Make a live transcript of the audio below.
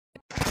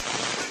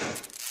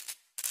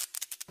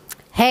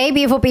Hey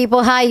beautiful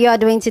people, how you are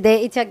doing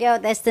today? It's your girl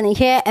Destiny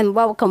here and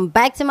welcome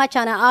back to my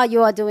channel. How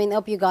you are doing?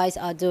 Hope you guys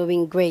are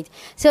doing great.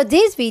 So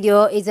this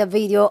video is a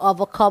video of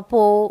a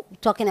couple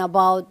talking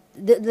about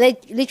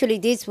literally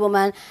this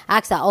woman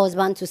asked her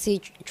husband to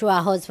see through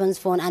her husband's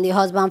phone, and the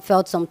husband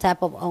felt some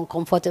type of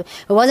uncomfortable.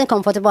 He wasn't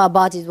comfortable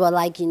about it, but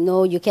like,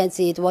 you can't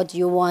see it. What do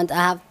you want? I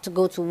have to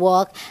go to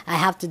work, I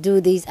have to do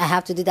this, I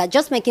have to do that,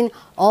 just making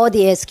all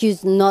the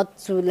excuse not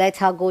to let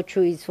her go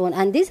through his phone.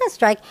 And this has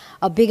strike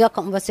a bigger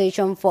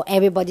conversation for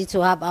everybody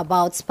to have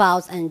about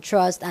spouse and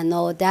trust and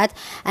all that.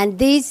 And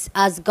this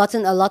has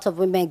gotten a lot of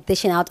women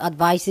dishing out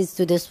advices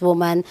to this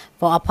woman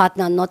for her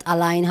partner not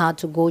allowing her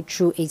to go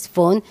through his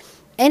phone.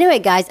 Anyway,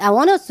 guys, I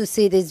want us to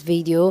see this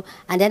video,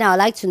 and then I would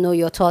like to know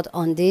your thought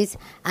on this,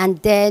 and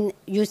then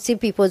you see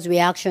people's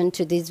reaction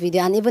to this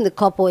video. And even the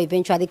couple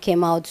eventually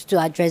came out to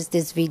address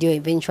this video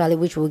eventually,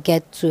 which we'll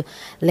get to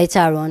later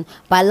on.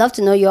 But I'd love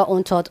to know your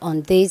own thought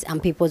on this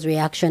and people's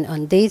reaction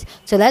on this.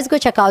 So let's go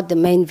check out the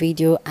main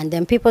video and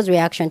then people's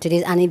reaction to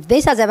this. And if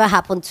this has ever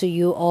happened to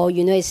you, or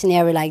you know a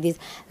scenario like this,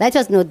 let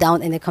us know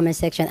down in the comment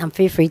section and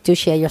feel free to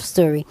share your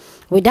story.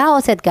 With that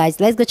all said, guys,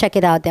 let's go check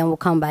it out, then we'll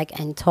come back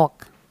and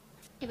talk.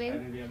 Hey, babe. Hi,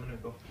 baby, I'm gonna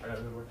go. I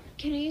gotta go to work.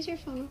 Can I use your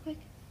phone real quick?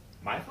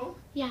 My phone?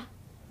 Yeah.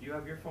 You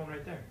have your phone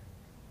right there.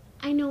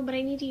 I know, but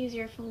I need to use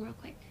your phone real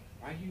quick.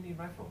 Why do you need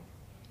my phone?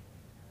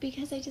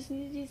 Because I just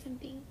need to do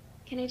something.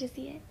 Can I just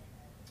see it?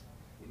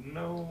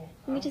 No.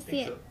 Let me just see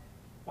it.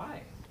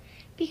 Why?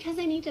 Because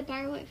I need to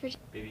borrow it for...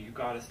 Baby, you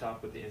gotta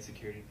stop with the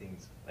insecurity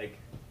things. Like,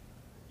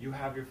 you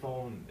have your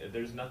phone.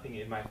 There's nothing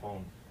in my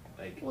phone.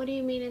 Like... What do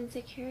you mean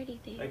insecurity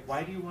things? Like,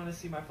 why do you want to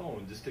see my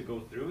phone? Just to go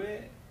through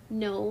it?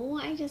 No,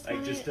 I just want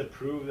Like, just to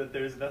prove that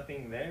there's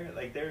nothing there?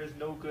 Like, there is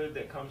no good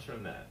that comes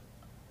from that.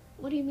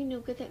 What do you mean no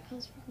good that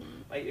comes from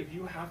that? Like, if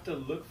you have to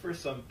look for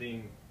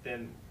something,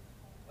 then,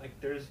 like,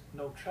 there's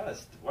no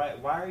trust.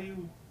 Why do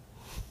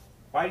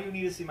you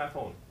need to see my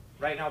phone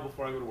right now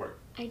before I go to work?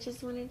 I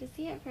just wanted to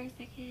see it for a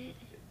second.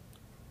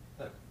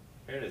 Look,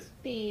 here it is.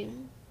 Babe.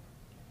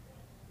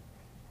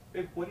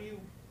 Babe, why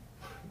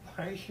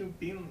are you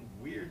being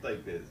weird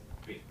like this?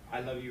 Babe, I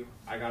love you.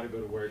 I gotta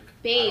go to work.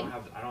 Babe.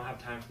 I don't have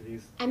time for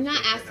these. I'm not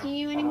things right asking now.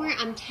 you anymore.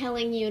 I'm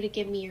telling you to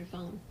give me your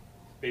phone.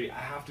 Baby, I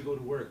have to go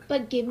to work.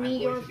 But give me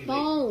I'm your going to be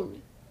phone.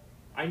 late.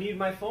 I need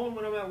my phone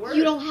when I'm at work.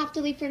 You don't have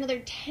to leave for another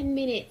 10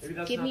 minutes. Baby,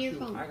 that's give not me your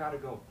true. phone. I gotta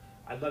go.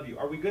 I love you.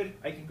 Are we good?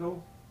 I can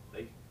go?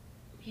 Like...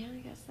 Yeah, I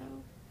guess so.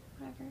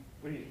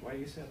 Whatever. Why do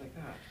you say it like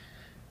that?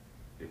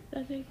 Babe,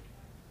 Nothing.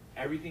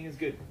 everything is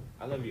good.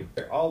 I love you.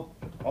 Here, I'll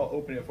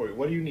open it for you.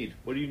 What do you need?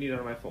 What do you need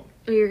on my phone?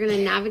 Oh, you're gonna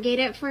navigate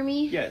it for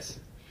me? Yes.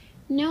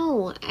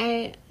 No,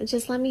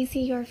 just let me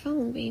see your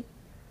phone, babe.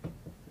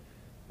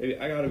 Baby,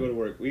 I gotta go to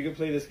work. We can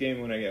play this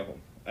game when I get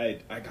home. I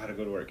gotta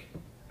go to work.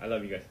 I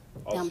love you guys.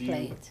 I'll see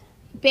Play you. it.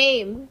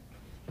 Babe,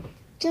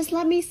 just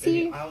let me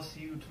see. Baby, I'll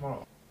see you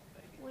tomorrow.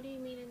 What do you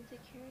mean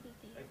insecurity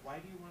thing? Like, why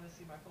do you want to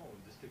see my phone?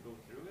 Just to go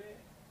through it?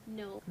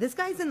 No. This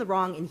guy's in the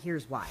wrong, and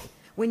here's why.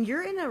 When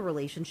you're in a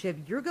relationship,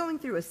 you're going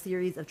through a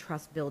series of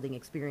trust-building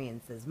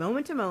experiences.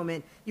 Moment to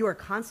moment, you are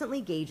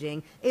constantly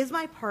gauging, is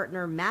my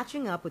partner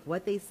matching up with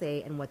what they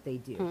say and what they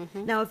do?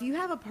 Now, if you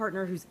have a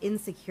partner who's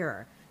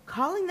insecure,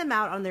 calling them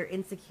out on their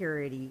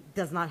insecurity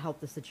does not help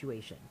the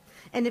situation.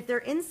 And if they're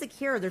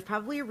insecure, there's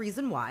probably a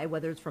reason why,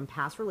 whether it's from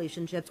past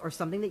relationships or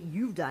something that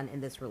you've done in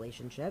this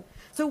relationship.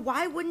 So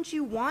why wouldn't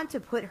you want to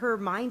put her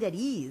mind at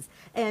ease?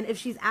 And if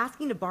she's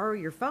asking to borrow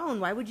your phone,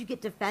 why would you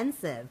get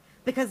defensive?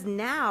 Because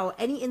now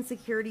any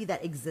insecurity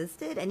that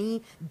existed,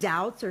 any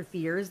doubts or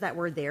fears that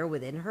were there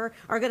within her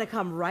are going to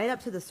come right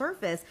up to the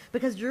surface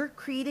because you're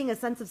creating a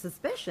sense of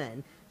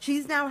suspicion.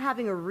 She's now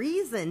having a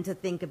reason to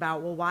think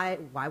about, well,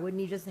 why wouldn't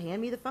he just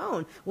hand me the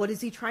phone? What is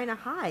he trying to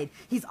hide?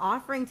 He's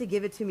offering to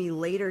give it to me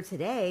later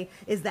today.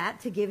 Is that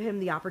to give him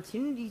the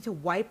opportunity to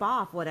wipe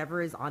off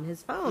whatever is on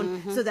his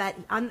phone so that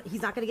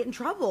he's not going to get in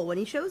trouble when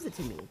he shows it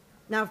to me?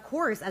 Now, of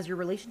course, as your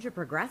relationship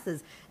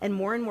progresses and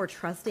more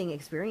trusting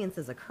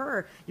experiences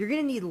occur, you're going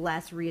to need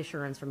less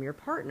reassurance from your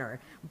partner.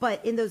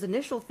 But in those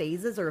initial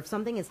phases, or if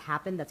something has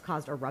happened that's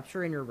caused a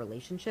rupture in your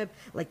relationship,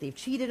 like they've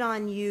cheated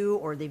on you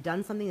or they've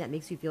done something that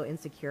makes you feel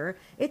insecure,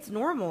 it's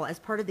normal as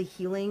part of the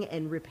healing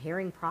and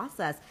repairing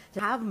process to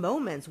have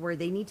moments where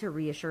they need to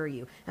reassure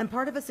you. And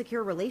part of a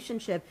secure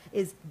relationship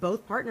is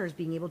both partners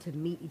being able to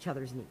meet each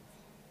other's needs.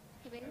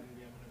 Hey, babe, Baby,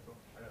 I'm gonna go.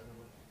 I gotta go to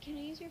work. can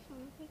I use your phone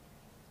real quick?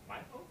 My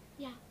phone?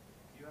 Yeah.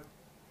 You have...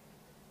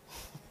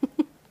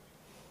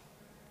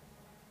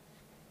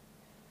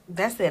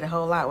 That said a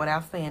whole lot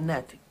without saying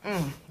nothing.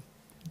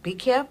 Be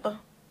careful.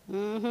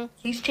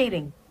 He's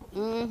cheating.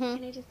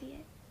 Can I just see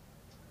it?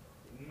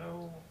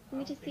 No. Let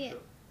me I don't just see think it.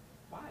 so.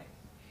 Why?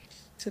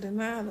 To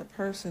deny the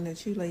person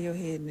that you lay your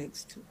head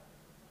next to,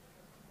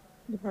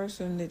 the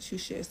person that you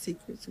share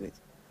secrets with,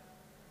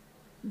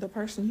 the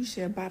person you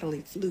share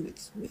bodily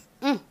fluids with.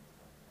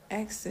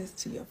 Access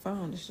to your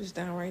phone is just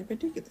downright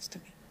ridiculous to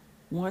me.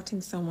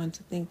 Wanting someone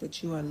to think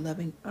that you are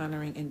loving,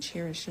 honoring, and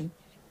cherishing,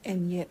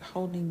 and yet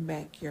holding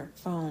back your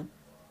phone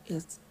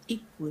is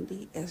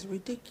equally as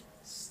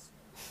ridiculous.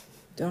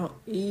 Don't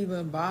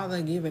even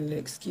bother giving an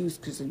excuse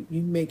because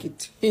you make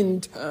it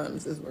 10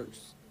 times as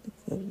worse.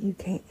 Because you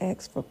can't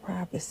ask for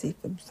privacy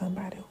from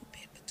somebody who's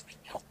been between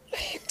your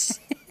legs.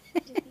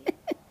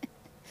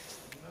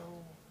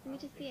 Let me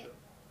just see it.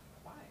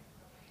 Why?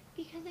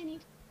 Because I need.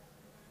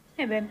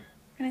 Hey, babe.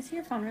 Can I see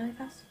your phone really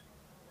fast?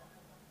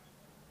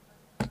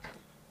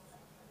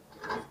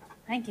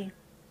 Thank you.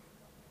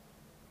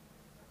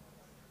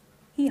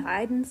 He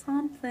hiding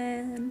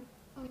something.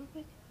 Oh, real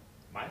quick.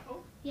 My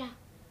phone? Yeah.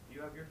 You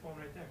have your phone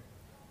right there.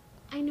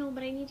 I know,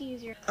 but I need to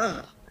use your.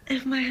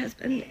 If my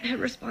husband had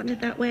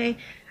responded that way,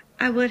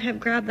 I would have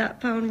grabbed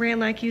that phone, ran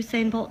like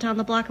Usain Bolt down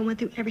the block, and went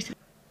through every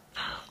single.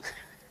 My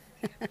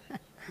phone.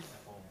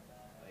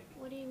 Like,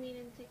 What do you mean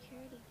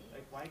insecurity thing?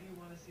 like, why do you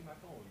want to see my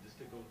phone? Just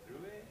to go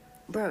through it?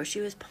 Bro,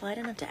 she was polite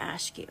enough to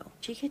ask you.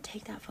 She could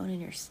take that phone in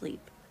your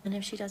sleep. And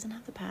if she doesn't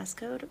have the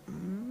passcode,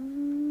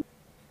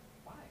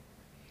 Why?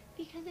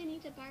 Because I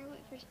need to borrow it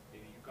for.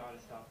 Baby, you gotta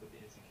stop with the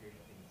insecurity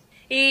things.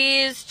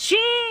 He's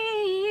cheating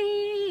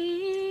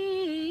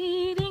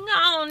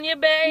on you,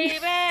 baby.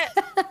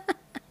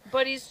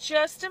 But he's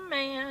just a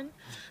man.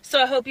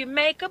 So I hope you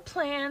make a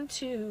plan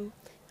to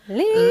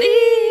leave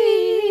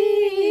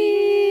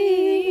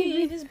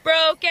his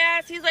broke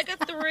ass. He's like a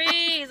 3.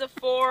 He's a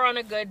 4 on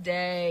a good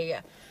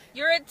day.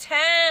 You're a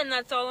 10.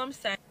 That's all I'm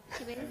saying.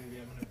 Hey, babe, Hey, baby,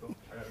 I'm gonna go.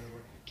 I gotta go to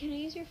work. can I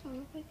use your phone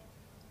real quick?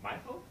 My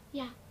phone?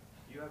 Yeah.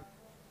 You have.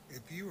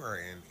 If you are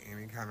in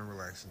any kind of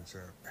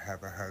relationship,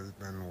 have a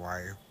husband,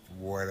 wife,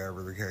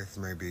 whatever the case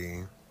may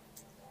be,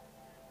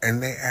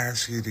 and they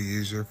ask you to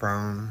use your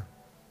phone,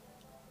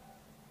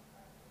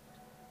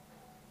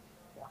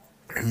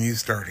 and you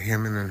start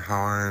hemming and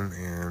hawing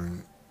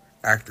and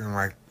acting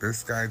like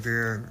this guy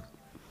did,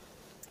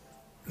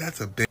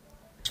 that's a big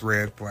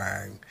red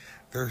flag.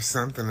 There's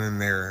something in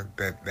there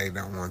that they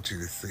don't want you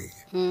to see.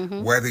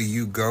 Whether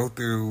you go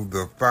through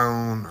the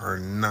phone or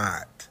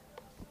not,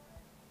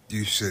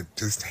 you should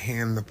just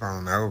hand the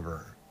phone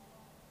over.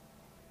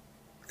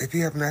 If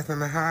you have nothing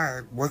to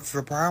hide, what's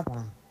the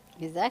problem?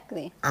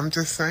 Exactly. I'm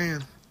just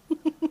saying.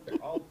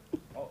 I'll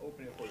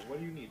open it for you. What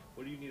do you need?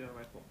 What do you need on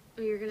my phone?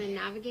 Oh, you're gonna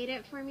navigate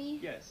it for me?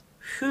 Yes.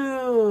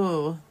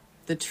 Whew.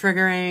 The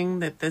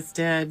triggering that this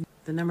did,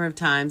 the number of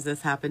times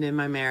this happened in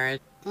my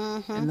marriage,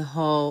 and the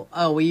whole,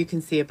 oh, well, you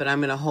can see it, but I'm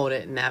going to hold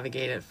it and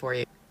navigate it for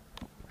you.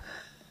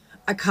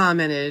 I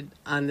commented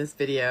on this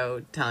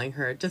video telling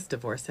her, just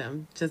divorce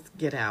him, just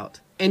get out.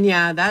 And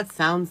yeah, that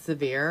sounds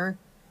severe,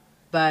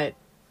 but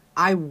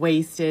I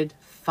wasted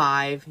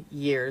 5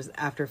 years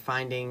after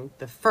finding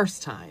the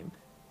first time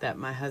that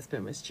my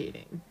husband was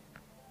cheating.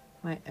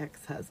 My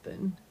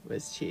ex-husband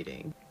was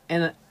cheating.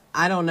 And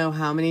I don't know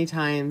how many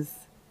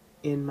times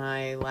in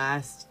my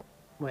last,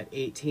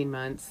 18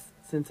 months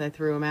since I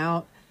threw him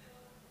out,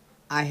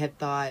 I had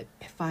thought,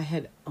 if I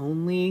had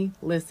only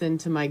listened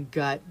to my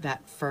gut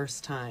that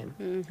first time.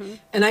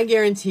 And I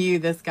guarantee you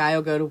this guy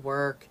will go to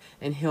work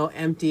and he'll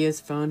empty his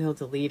phone, he'll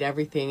delete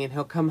everything, and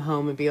he'll come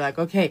home and be like,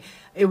 okay,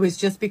 it was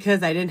just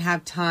because I didn't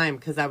have time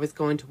because I was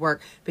going to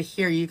work. But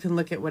here, you can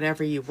look at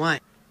whatever you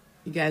want.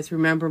 You guys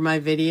remember my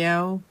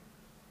video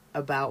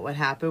about what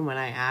happened when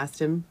I asked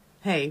him,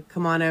 hey,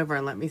 come on over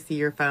and let me see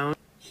your phone?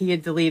 He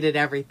had deleted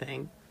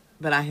everything,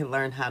 but I had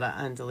learned how to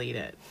undelete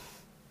it.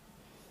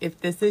 If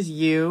this is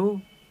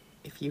you,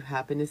 if you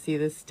happen to see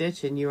this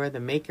stitch and you are the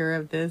maker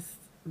of this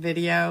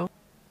video,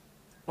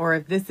 or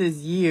if this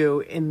is you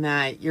in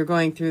that you're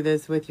going through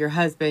this with your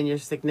husband, your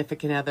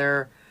significant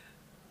other,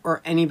 or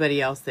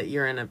anybody else that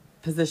you're in a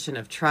position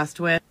of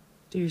trust with,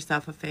 do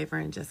yourself a favor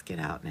and just get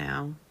out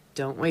now.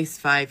 Don't waste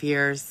 5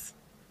 years.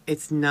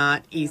 It's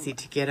not easy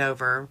to get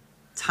over.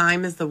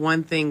 Time is the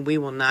one thing we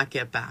will not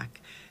get back.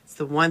 It's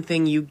the one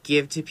thing you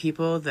give to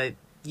people that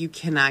you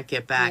cannot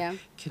get back. Yeah. You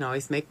can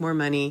always make more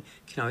money.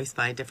 You can always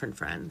find different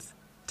friends.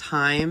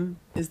 Time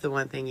is the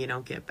one thing you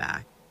don't get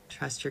back.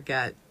 Trust your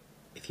gut.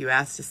 If you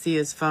ask to see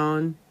his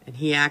phone and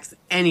he acts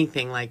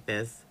anything like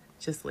this,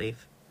 just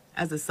leave.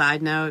 As a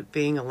side note,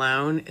 being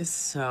alone is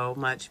so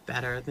much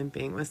better than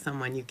being with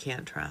someone you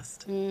can't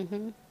trust.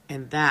 And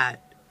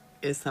that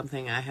is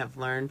something I have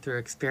learned through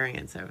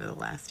experience over the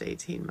last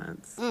 18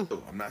 months. I'm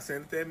not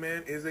saying that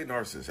man is a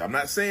narcissist. I'm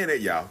not saying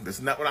that, y'all. That's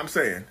not what I'm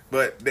saying.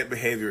 But that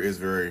behavior is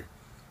very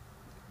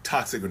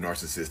toxic or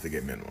narcissistic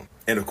at minimum.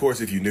 And of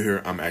course, if you're new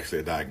here, I'm actually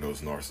a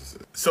diagnosed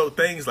narcissist. So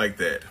things like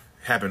that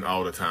happen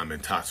all the time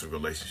in toxic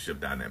relationship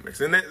dynamics.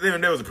 And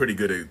there was a pretty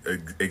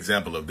good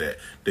example of that,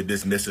 the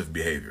dismissive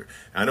behavior.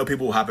 I know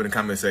people will hop in the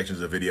comment sections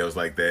of videos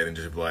like that and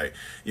just be like,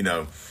 you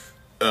know,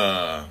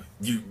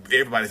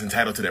 everybody's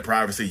entitled to their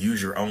privacy.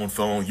 Use your own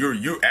phone.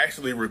 You're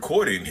actually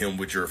recording him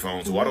with your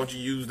phone, so why don't you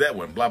use that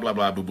one? Blah blah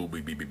blah. Boo boo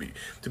beep beep beep beep.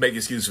 To make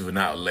excuses for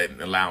not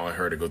allowing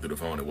her to go through the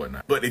phone and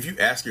whatnot. But if you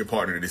ask your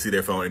partner to see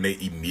their phone and they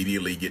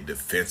immediately get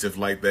defensive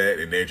like that,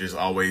 and they're just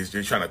always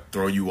just trying to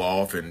throw you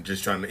off and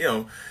just trying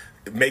to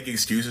make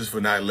excuses for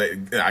not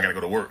letting. I gotta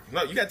go to work.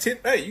 No, you got 10.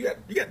 Hey, you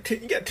got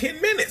 10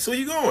 minutes. Where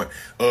you going?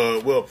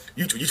 Well,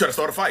 you try to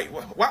start a fight.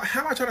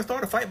 How am I trying to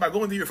start a fight by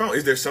going through your phone?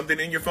 Is there something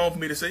in your phone for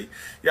me to see?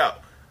 Yeah.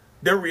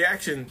 their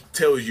reaction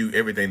tells you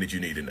everything that you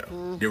need to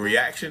know. Their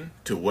reaction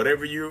to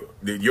whatever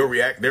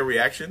their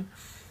reaction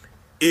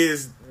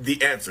is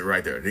the answer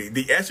right there.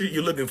 The answer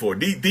you're looking for.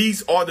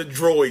 These are the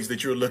droids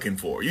that you're looking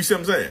for. You see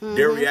what I'm saying?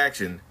 Their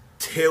reaction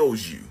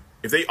tells you.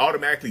 If they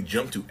automatically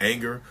jump to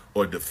anger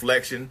or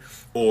deflection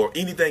or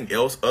anything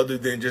else other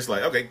than just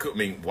like, okay, I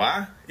mean,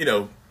 why? You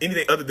know,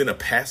 anything other than a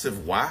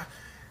passive why,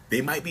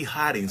 they might be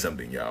hiding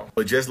something, y'all.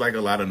 But just like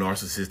a lot of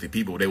narcissistic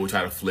people, they will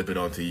try to flip it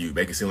onto you,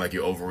 make it seem like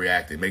you're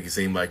overreacting, make it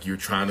seem like you're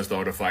trying to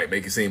start a fight,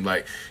 make it seem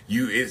like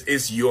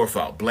it's your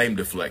fault, blame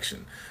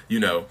deflection. You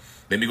know,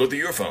 let me go through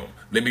your phone,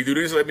 let me do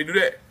this, let me do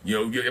that.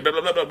 You know, blah,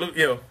 blah, blah, blah, blah.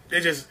 You know, they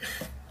just...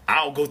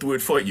 I'll go through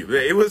it for you.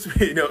 It was,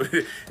 you know,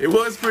 it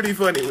was pretty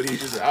funny when he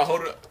just said, I'll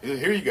hold it up.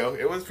 Here you go.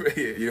 It was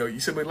pretty, you know, you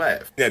simply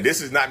laugh. Yeah,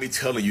 this is not me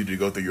telling you to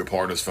go through your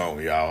partner's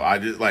phone, y'all.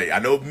 I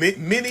know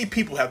many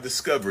people have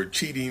discovered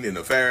cheating and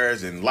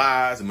affairs and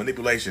lies and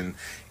manipulation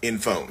in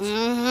phones.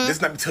 This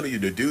is not me telling you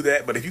to do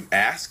that, but if you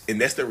ask and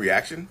that's their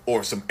reaction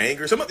or some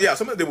anger, some of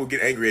them will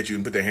get angry at you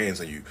and put their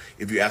hands on you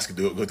if you ask them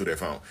to go through their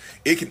phone.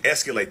 It can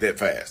escalate that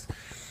fast.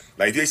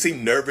 Like, if they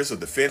seem nervous or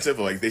defensive,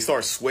 or like they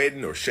start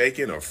sweating or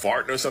shaking or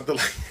farting or something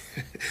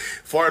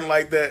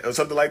like that, or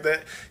something like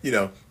that, you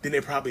know, then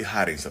they're probably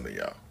hiding something,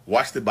 y'all.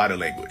 Watch the body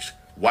language.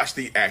 Watch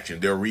the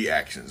action, their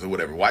reactions or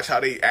whatever. Watch how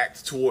they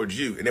act towards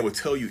you, and they will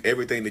tell you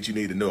everything that you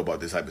need to know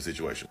about this type of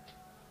situation.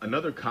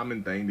 Another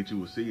common thing that you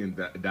will see in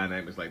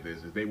dynamics like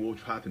this is they will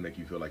try to make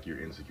you feel like your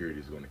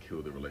insecurities are going to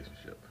kill the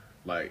relationship.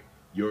 Like,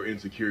 your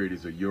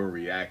insecurities or your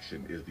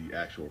reaction is the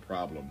actual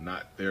problem,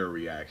 not their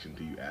reaction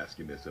to you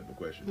asking that simple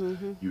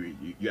question.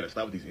 You got to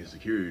stop with these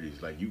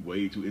insecurities. Like, you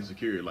way too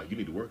insecure. Like, you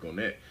need to work on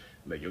that.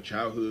 Like, your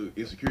childhood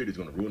insecurity is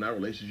going to ruin our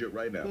relationship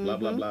right now. Blah,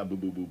 blah, blah, boo,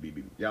 boo, boo, beep,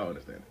 beep. Y'all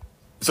understand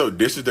it. So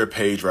this is their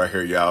page right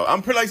here, y'all.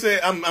 I'm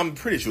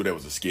pretty sure that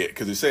was a skit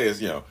because it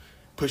says, you know,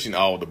 pushing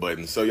all the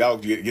buttons. So y'all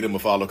get them a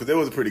follow because it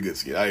was a pretty good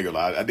skit. I ain't gonna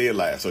lie. I did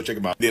laugh. So check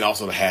them out. Then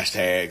also the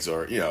hashtags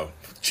or, you know,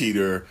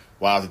 cheater,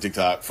 wild to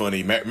TikTok,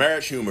 funny,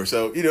 marriage humor.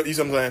 So, you know what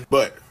I'm saying?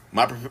 But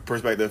my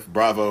perspective,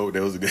 bravo,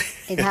 that was a good...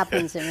 It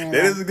happens in real life.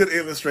 That is a good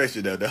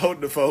illustration, though. They're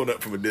holding the phone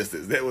up from a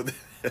distance. That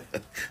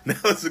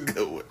was a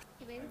good one.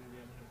 Hey, babe.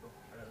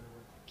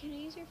 Can I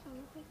use your phone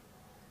real quick?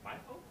 My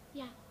phone?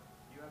 Yeah.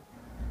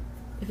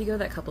 If you go to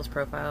that couple's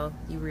profile,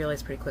 you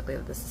realize pretty quickly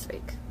that this is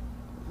fake.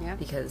 Yeah.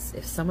 Because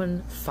if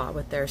someone fought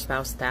with their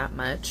spouse that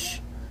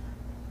much,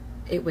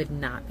 it would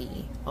not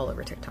be all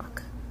over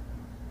TikTok.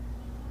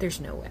 There's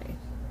no way.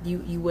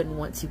 You wouldn't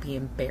want to be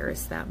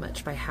embarrassed that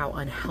much by how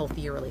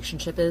unhealthy your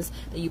relationship is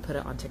that you put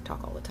it on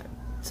TikTok all the time.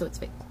 So it's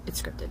fake.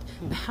 It's scripted.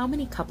 But how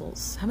many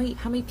couples, how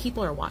many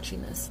people are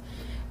watching this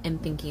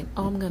and thinking,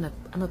 oh, I'm gonna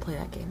play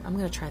that game. I'm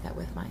gonna try that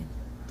with mine.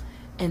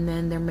 And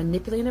then they're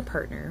manipulating a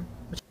partner,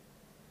 which,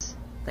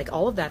 like,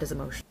 all of that is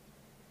emotional.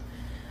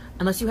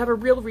 Unless you have a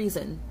real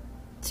reason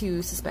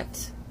to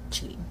suspect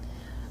cheating.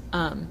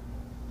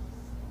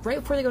 Right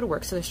before they go to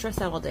work, so they're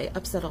stressed out all day,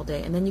 upset all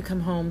day, and then you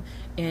come home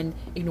and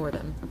ignore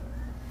them.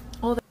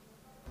 All that.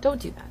 Don't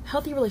do that.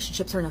 Healthy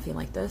relationships are nothing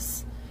like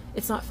this.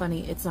 It's not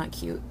funny. It's not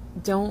cute.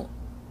 Don't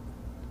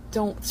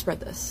spread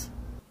this.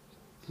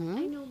 I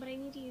know, but I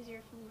need to use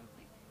your phone real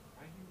quick.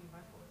 Why do you need my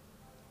phone?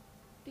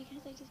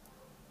 Because I just...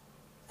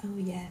 Oh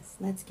yes,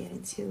 let's get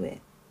into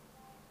it.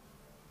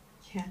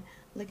 Yeah,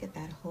 look at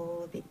that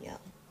whole video.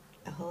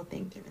 The whole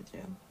thing through and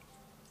through.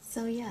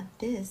 So yeah,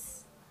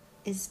 this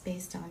is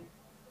based on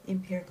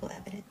empirical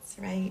evidence,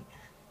 right?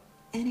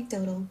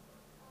 Anecdotal,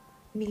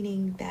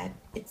 meaning that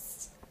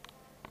it's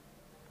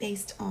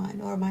based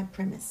on, or my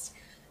premise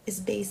is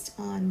based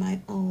on my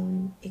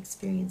own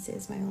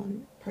experiences, my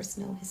own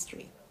personal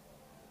history.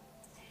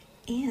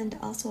 And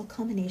also a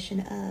culmination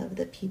of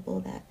the people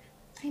that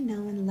I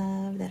know and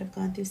love that have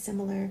gone through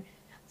similar,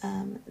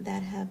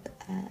 that have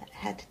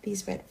had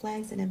these red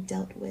flags and have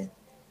dealt with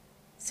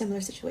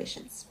similar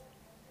situations.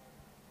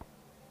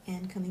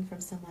 And coming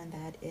from someone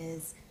that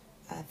is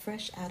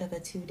fresh out of a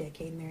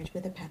 2-decade marriage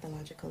with a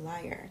pathological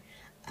liar,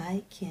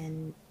 I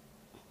can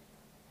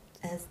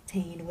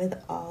attain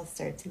with all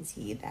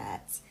certainty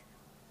that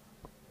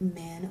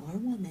man or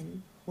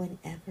woman,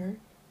 whenever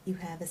you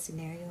have a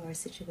scenario or a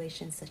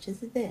situation such as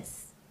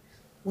this,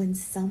 when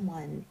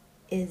someone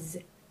is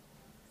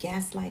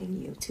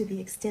gaslighting you to the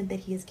extent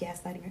that he is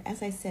gaslighting her,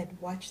 as I said,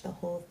 watch the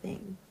whole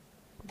thing,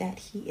 that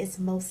he is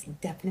most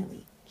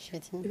definitely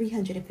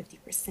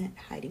 350%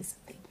 hiding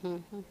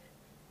something.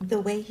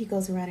 The way he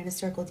goes around in a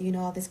circle, do you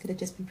know all this could have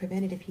just been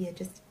prevented if he had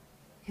just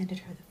handed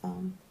her the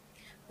phone?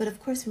 But of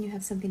course, when you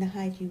have something to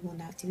hide, you will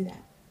not do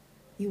that.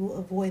 You will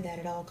avoid that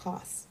at all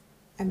costs.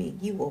 I mean,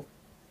 you will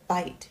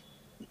fight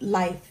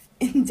life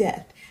and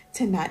death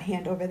to not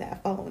hand over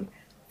that phone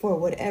for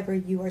whatever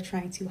you are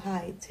trying to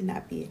hide to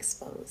not be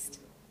exposed.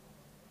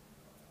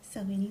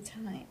 So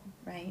anytime,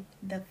 right,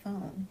 the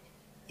phone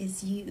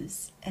is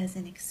used as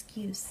an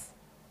excuse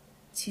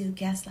to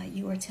gaslight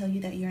you or tell you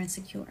that you're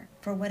insecure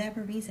for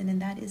whatever reason, and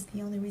that is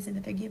the only reason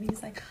that they're giving you,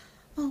 is like,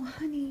 oh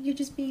honey, you're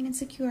just being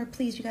insecure,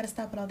 please, you got to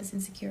stop with all this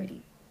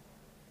insecurity.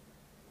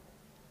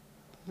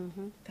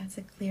 That's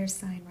a clear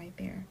sign right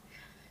there.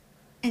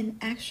 And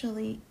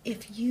actually,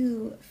 if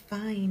you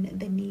find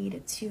the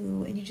need to,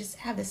 and you just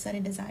have this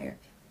sudden desire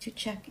to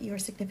check your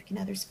significant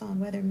other's phone,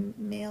 whether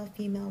male,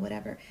 female,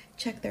 whatever,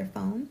 check their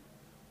phone,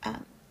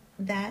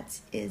 that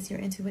is your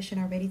intuition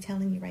already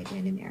telling you right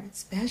then and there,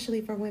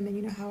 especially for women.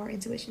 You know how our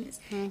intuition is.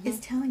 It's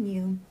telling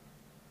you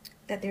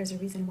that there's a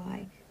reason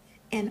why.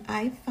 And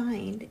I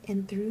find,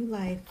 and through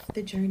life,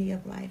 the journey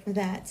of life,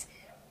 that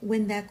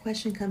when that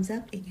question comes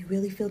up and you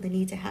really feel the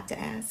need to have to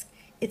ask,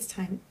 it's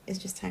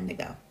just time to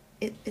go.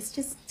 It's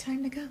just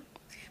time to go,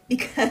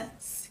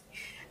 because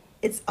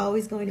it's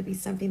always going to be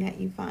something that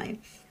you find.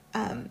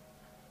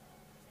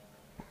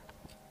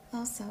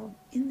 Also,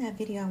 in that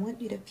video, I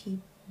want you to peep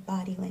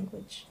body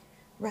language,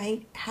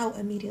 right? How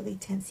immediately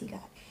tense he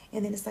got.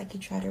 And then it's like you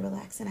try to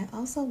relax. And I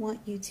also want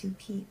you to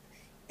peep,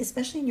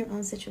 especially in your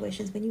own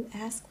situations, when you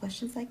ask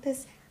questions like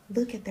this,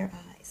 look at their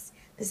eyes.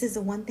 This is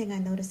the one thing I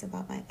noticed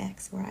about my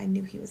ex, where I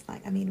knew he was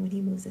lying. I mean, when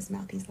he moves his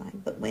mouth, he's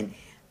lying. But when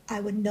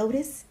I would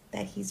notice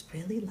that he's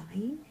really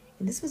lying,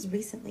 and this was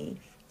recently,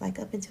 like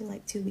up until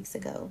like 2 weeks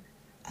ago,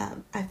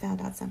 I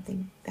found out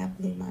something that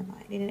blew my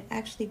mind. And it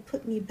actually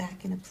put me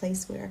back in a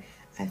place where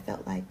I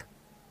felt like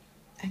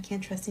I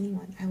can't trust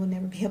anyone. I will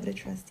never be able to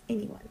trust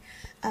anyone,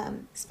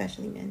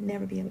 especially men,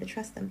 never be able to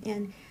trust them.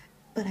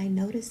 But I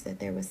noticed that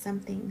there was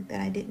something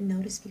that I didn't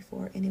notice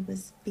before, and it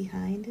was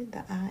behind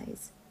the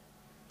eyes.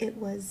 It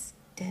was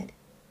dead.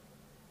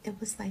 It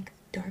was like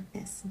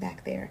darkness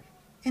back there.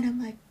 And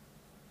I'm like,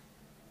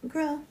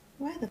 girl,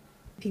 why the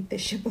peep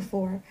this shit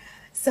before?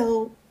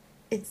 So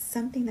it's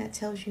something that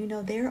tells you,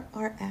 there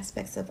are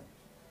aspects of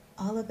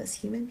all of us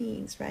human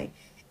beings, right?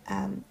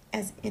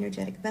 As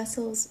energetic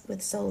vessels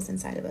with souls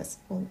inside of us.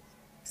 Well,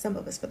 some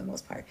of us for the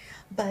most part.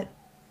 But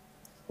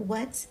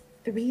what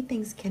 3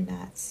 things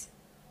cannot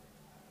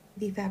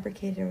be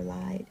fabricated or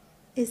lied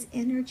is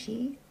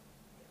energy,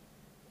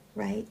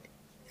 right?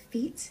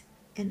 Feet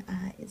and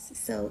eyes.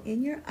 So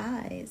in your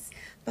eyes,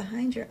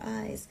 behind your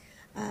eyes,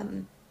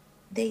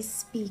 they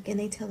speak and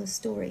they tell a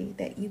story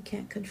that you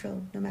can't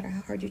control no matter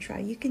how hard you try.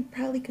 You can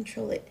probably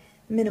control it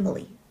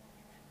minimally,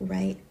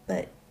 right?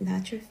 But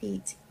not your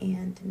feet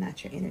and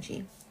not your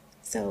energy.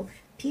 So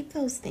peep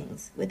those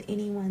things with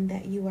anyone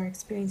that you are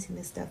experiencing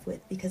this stuff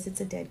with, because it's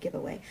a dead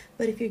giveaway.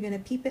 But if you're going to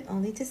peep it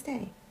only to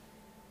stay,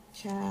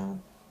 child,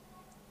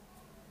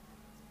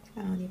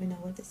 I don't even know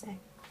what to say.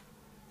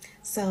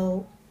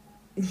 So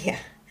yeah,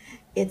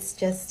 it's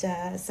just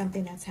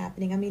something that's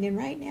happening. I mean, and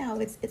right now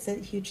it's a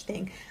huge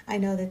thing. I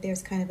know that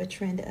there's kind of a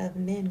trend of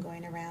men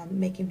going around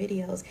making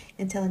videos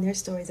and telling their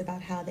stories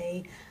about how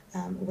they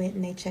went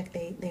and they checked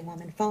they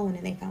woman's phone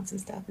and they found some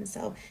stuff. And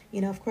so,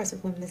 of course,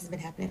 with women, this has been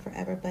happening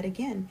forever. But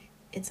again,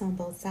 it's on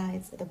both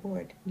sides of the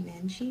board.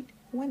 Men cheat,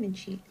 women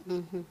cheat,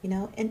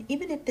 And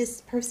even if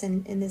this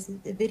person in this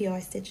video I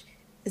stitched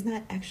is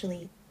not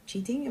actually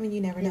cheating, I mean,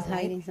 you never know,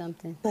 right? Hiding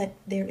something. But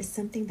there is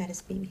something that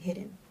is being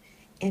hidden.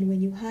 And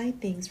when you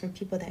hide things from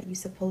people that you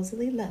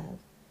supposedly love,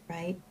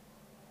 right,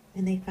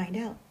 and they find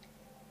out,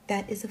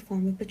 that is a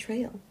form of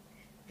betrayal.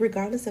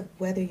 Regardless of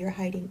whether you're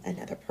hiding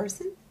another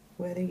person,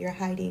 whether you're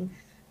hiding,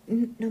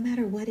 no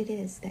matter what it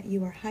is that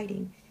you are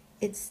hiding,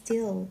 it's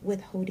still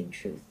withholding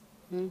truth,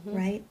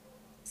 right?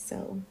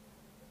 So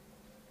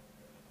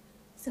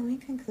in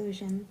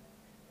conclusion,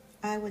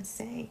 I would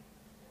say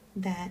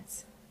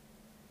that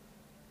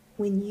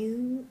when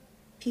you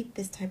peep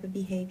this type of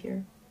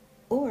behavior,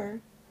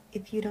 or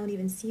if you don't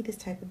even see this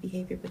type of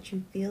behavior, but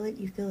you feel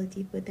it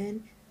deep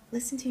within,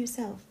 listen to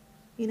yourself.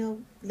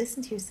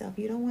 Listen to yourself.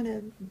 You don't want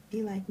to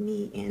be like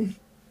me and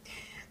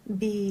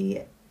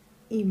be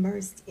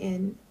immersed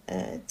in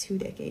a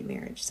 2-decade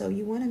marriage. So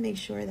you want to make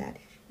sure that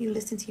you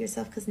listen to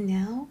yourself, because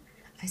now,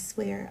 I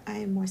swear, I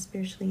am more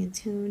spiritually in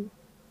tune.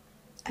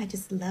 I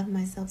just love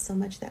myself so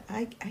much that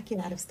I get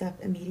out of stuff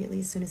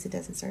immediately as soon as it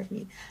doesn't serve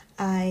me.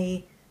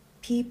 I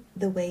peep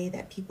the way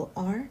that people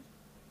are.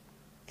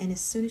 And as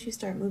soon as you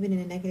start moving in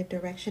a negative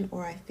direction,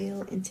 or I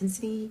feel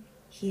intensity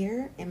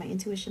here and my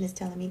intuition is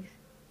telling me,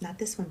 not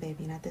this one,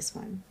 baby, not this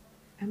one,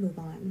 I move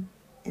on.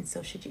 And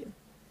so should you.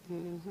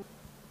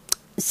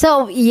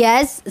 So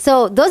yes,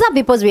 so those are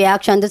people's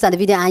reaction. Those are the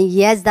video, and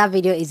yes, that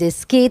video is a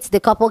skit. The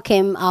couple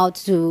came out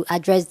to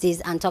address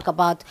this and talk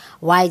about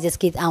why it's a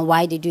skit and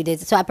why they do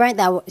this. So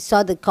apparently, I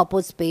saw the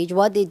couple's page.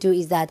 What they do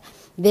is that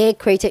they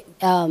created,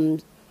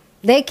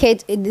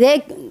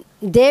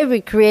 they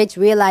recreate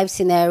real life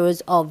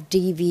scenarios of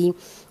DV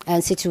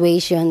and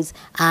situations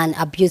and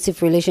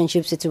abusive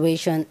relationship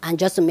situation, and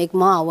just to make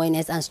more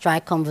awareness and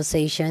strike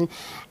conversation.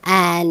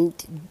 And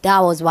that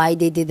was why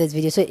they did this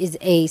video. So it's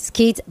a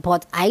skit,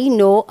 but I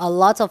know a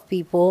lot of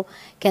people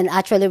can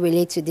actually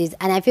relate to this,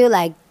 and I feel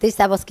like this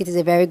type of skit is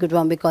a very good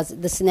one, because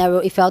the scenario,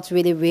 it felt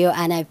really real,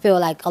 and I feel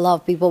like a lot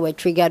of people were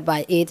triggered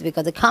by it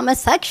because the comment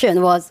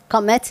section was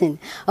commenting.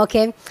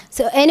 Okay,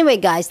 so anyway,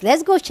 guys,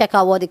 let's go check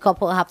out what the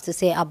couple have to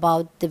say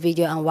about the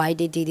video and why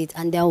they did it,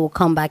 and then we'll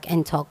come back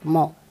and talk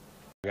more.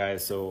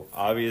 Guys, so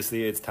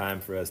obviously it's time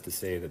for us to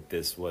say that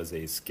this was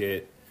a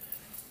skit,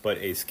 but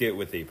a skit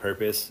with a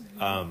purpose.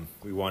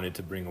 We wanted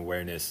to bring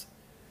awareness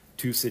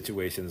to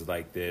situations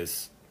like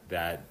this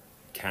that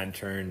can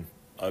turn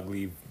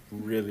ugly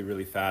really,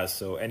 really fast.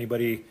 So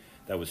anybody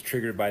that was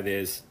triggered by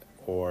this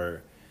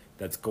or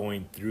that's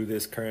going through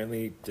this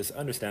currently, just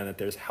understand that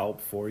there's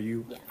help for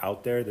you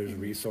out there. There's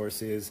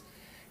resources,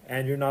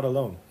 and you're not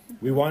alone.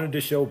 We wanted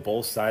to show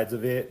both sides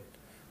of it.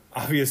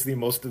 Obviously,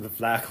 most of the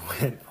flack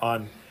went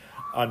on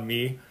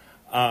me,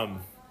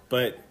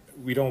 but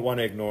we don't want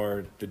to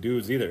ignore the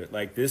dudes either.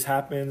 Like, this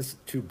happens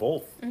to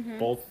both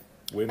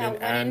women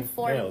About and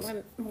males.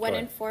 One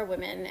in 4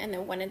 women, and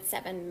then 1 in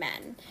 7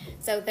 men.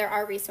 So there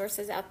are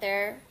resources out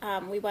there.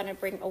 We want to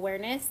bring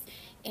awareness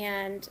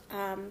and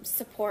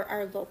support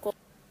our local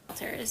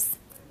shelters.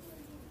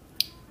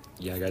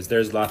 Yeah, guys,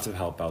 there's lots of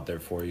help out there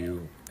for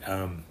you.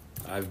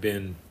 I've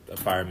been a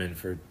fireman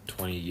for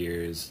 20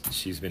 years.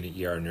 She's been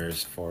an ER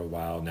nurse for a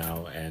while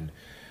now, and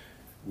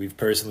we've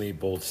personally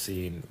both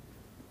seen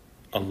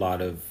a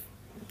lot of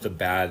the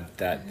bad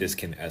that this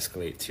can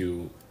escalate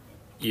to,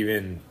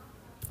 even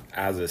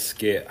as a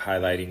skit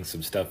highlighting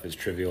some stuff as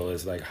trivial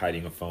as like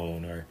hiding a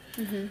phone or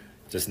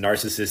just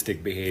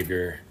narcissistic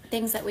behavior.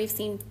 Things that we've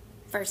seen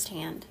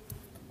firsthand.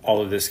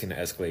 All of this can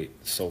escalate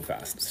so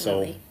fast.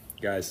 Absolutely. So,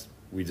 guys,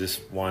 we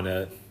just want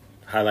to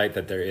highlight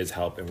that there is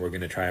help, and we're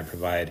going to try and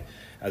provide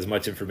as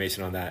much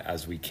information on that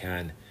as we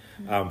can.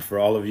 For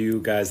all of you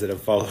guys that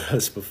have followed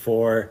us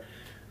before,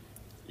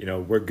 you know,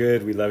 we're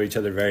good. We love each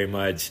other very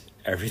much.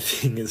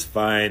 Everything is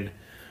fine.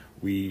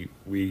 We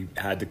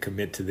had to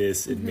commit to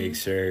this and make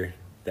sure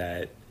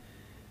that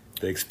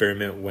the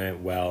experiment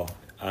went well.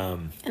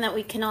 And that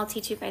we can all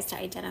teach you guys to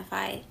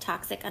identify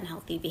toxic,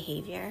 unhealthy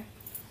behavior.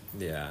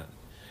 Yeah.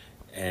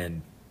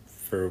 And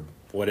for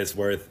what it's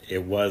worth,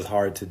 it was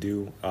hard to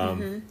do. A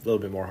little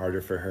bit more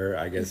harder for her.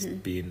 I guess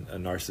being a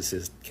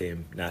narcissist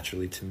came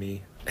naturally to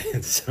me.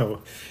 And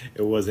so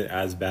it wasn't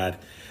as bad.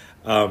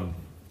 And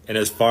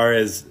as far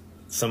as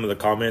some of the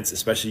comments,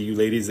 especially you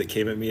ladies that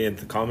came at me in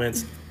the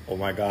comments, oh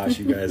my gosh,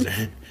 you guys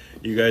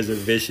are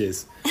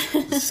vicious.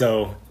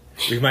 So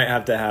we might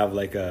have to have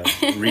like a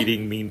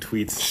reading mean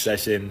tweets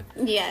session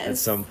at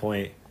some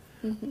point.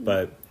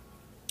 But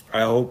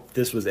I hope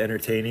this was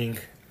entertaining,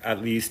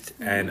 at least,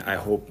 and I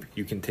hope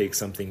you can take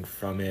something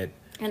from it.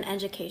 And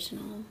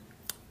educational.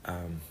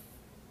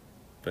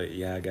 But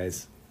yeah,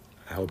 guys,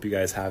 I hope you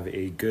guys have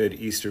a good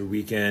Easter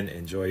weekend.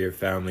 Enjoy your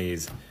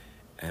families,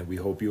 and we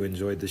hope you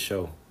enjoyed the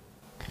show.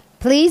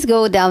 Please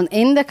go down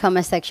in the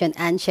comment section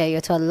and share your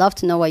thoughts. I'd love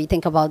to know what you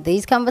think about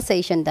this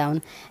conversation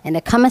down in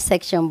the comment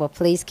section, but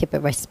please keep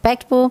it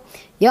respectful.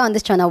 You're on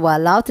this channel, we're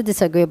allowed to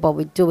disagree, but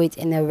we do it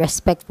in a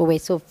respectful way.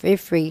 So feel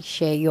free,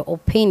 share your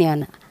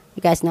opinion.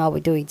 You guys know how we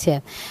do it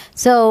here.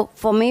 So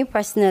for me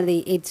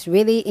personally, it's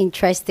really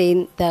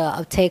interesting,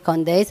 the take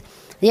on this.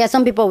 Yeah,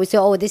 some people will say,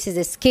 oh, this is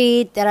a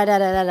skit, da da da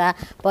da da.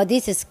 But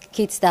this is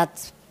skits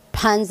that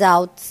pans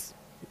out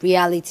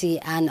reality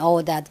and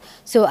all that.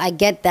 So I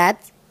get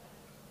that.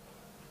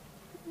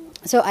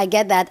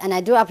 And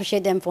I do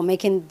appreciate them for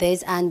making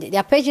this. And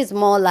their page is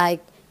more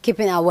like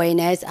keeping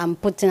awareness and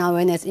putting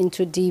awareness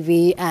into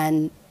DV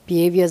and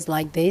behaviors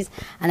like this.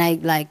 And I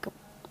like,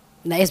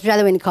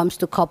 especially when it comes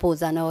to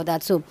couples and all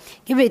that. So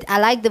give it. I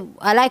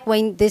like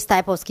when this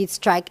type of skits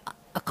strike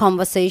a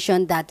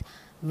conversation that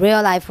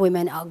real life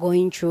women are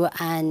going through,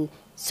 and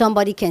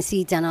somebody can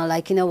see it and are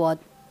like, you know what,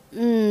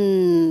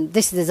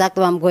 this is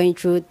exactly what I'm going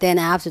through. Then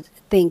I have to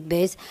think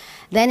this.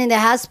 Then in the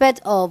aspect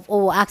of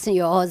asking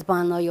your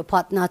husband or your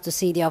partner to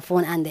see their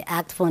phone and they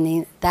act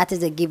funny, that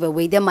is a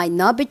giveaway. They might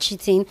not be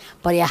cheating,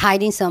 but they're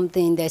hiding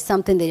something. There's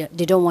something they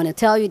don't want to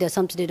tell you. There's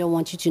something they don't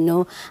want you to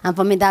know. And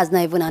for me, that's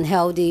not even an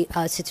unhealthy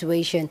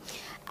situation.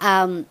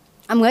 I'm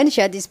going to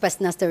share this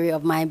personal story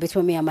of mine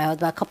between me and my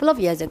husband a couple of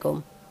years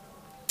ago.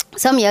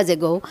 Some years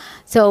ago.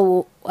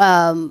 So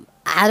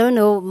I don't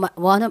know,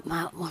 one of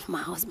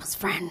my husband's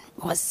friend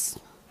was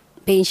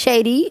being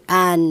shady,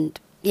 and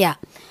yeah.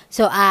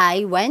 So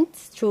I went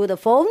through the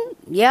phone.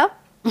 Yeah.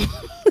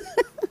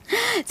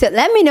 So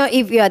let me know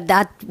if you're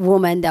that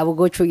woman that will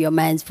go through your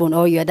man's phone,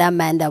 or you're that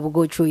man that will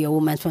go through your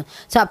woman's phone.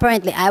 So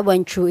apparently I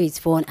went through his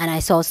phone and I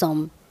saw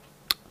some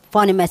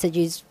funny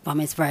messages from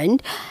his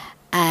friend,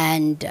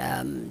 and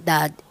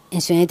that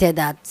insinuated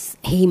that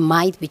he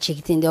might be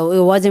cheating, though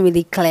it wasn't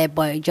really clear,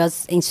 but it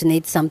just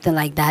insinuated something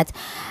like that.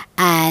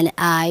 And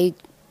I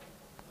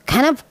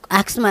kind of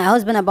asked my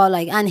husband about,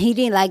 like, and he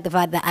didn't like the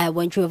fact that I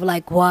went through,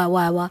 like,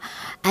 why?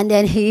 And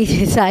then he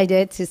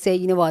decided to say,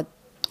 you know what,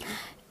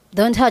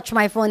 don't touch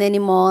my phone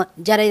anymore,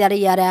 yada, yada,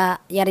 yada,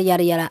 yada,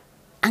 yada, yada.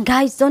 And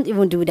guys, don't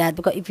even do that,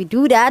 because if you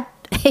do that,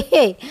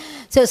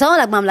 so someone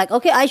like mom, like,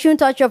 okay, I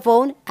shouldn't touch your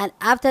phone. And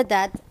after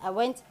that, I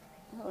went,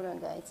 hold on,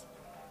 guys.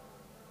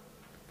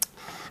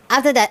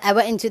 After that, I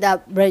went into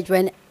that bridge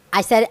when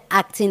I started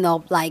acting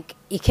up, like,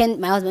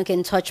 my husband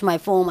can touch my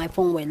phone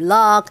will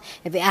lock.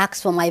 If he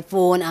asks for my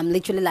phone, I'm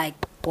literally like,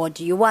 what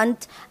do you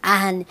want?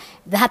 And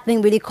that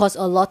thing really caused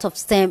a lot of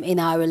stem in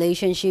our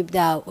relationship,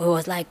 that it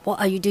was like, what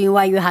are you doing?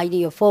 Why are you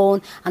hiding your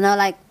phone? And I'm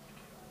like,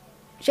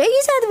 Shay,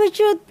 you said we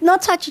should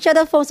not touch each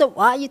other's phone, so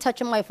why are you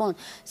touching my phone?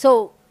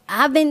 So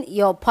having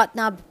your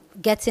partner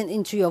getting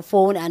into your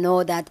phone and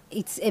all that.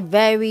 It's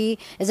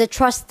a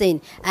trust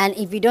thing. And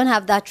if you don't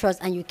have that trust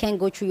and you can't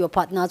go through your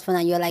partner's phone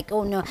and you're like,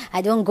 oh no,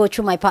 I don't go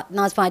through my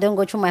partner's phone, I don't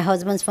go through my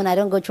husband's phone, I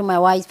don't go through my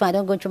wife's phone, I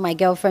don't go through my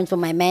girlfriend's phone,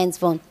 my man's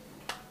phone.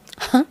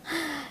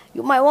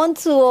 You might want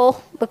to,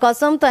 because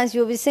sometimes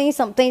you'll be saying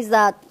some things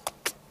that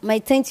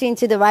might take you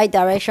into the right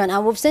direction.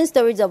 And we've seen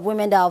stories of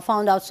women that have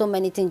found out so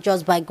many things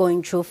just by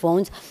going through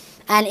phones.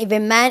 And if a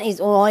man is,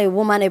 or a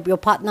woman, if your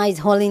partner is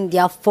holding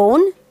their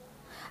phone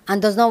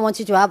and does not want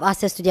you to have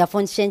access to their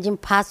phone, changing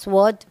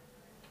password,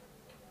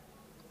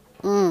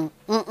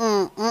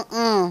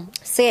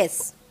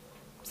 sis.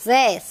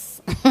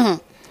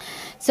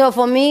 So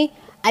for me,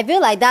 I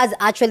feel like that's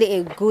actually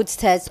a good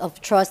test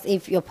of trust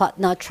if your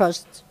partner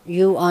trusts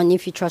you and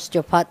if you trust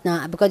your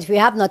partner. Because if you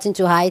have nothing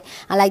to hide,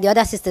 and like the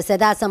other sister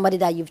said, that's somebody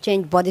that you've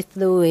changed body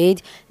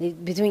fluid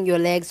between your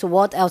legs. So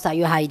what else are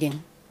you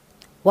hiding?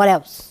 What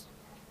else?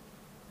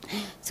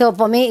 So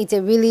for me, it's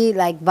a really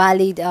like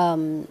valid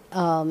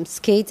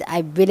skit.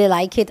 I really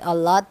like it a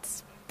lot.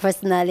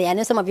 Personally, I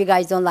know some of you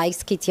guys don't like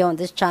skit here on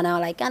this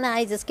channel, like,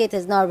 it's a skit,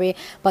 it's not real,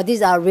 but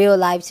these are real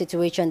life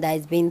situation that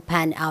is being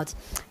panned out.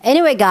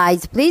 Anyway,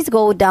 guys, please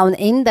go down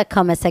in the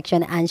comment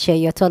section and share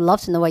your thoughts.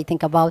 Love to know what you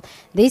think about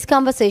this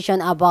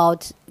conversation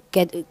about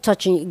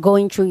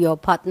going through your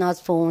partner's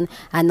phone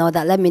and all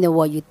that. Let me know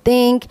what you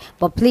think,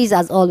 but please,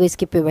 as always,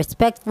 keep it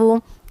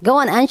respectful. Go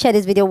on and share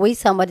this video with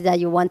somebody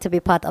that you want to be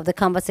part of the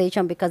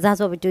conversation, because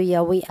that's what we do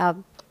here. We are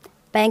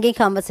banging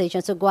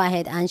conversation. So go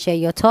ahead and share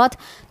your thought.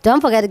 Don't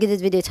forget to give this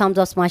video a thumbs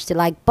up, smash the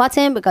like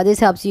button, because this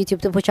helps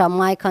YouTube to push out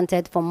my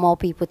content for more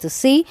people to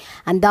see,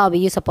 and that'll be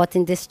you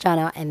supporting this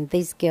channel and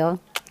this girl.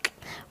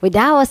 With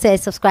that, I will say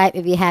subscribe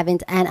if you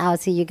haven't, and I'll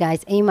see you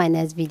guys in my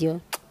next video.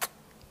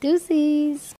 Deuces.